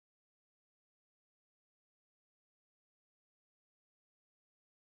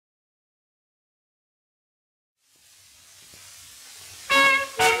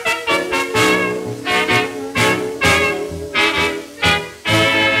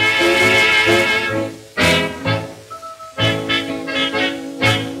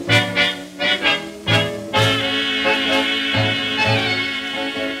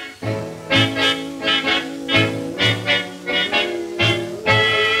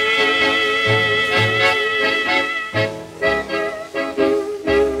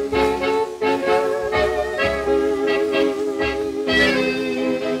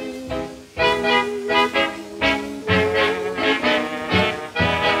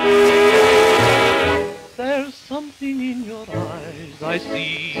something in your eyes I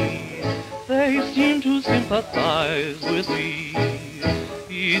see. They seem to sympathize with me.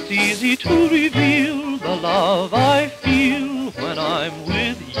 It's easy to reveal the love I feel when I'm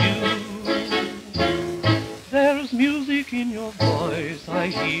with you. There's music in your voice I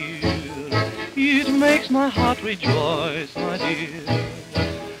hear. It makes my heart rejoice, my dear.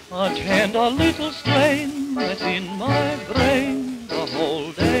 A tender little strain that's in my brain the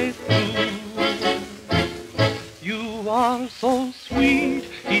whole day through. You are so sweet,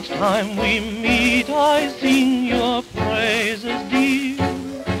 each time we meet I sing your praises,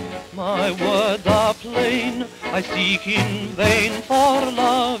 dear. My words are plain, I seek in vain for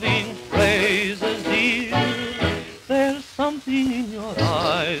loving phrases, dear. There's something in your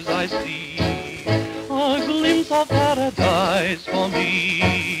eyes I see, a glimpse of paradise for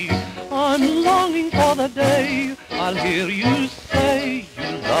me. I'm longing for the day I'll hear you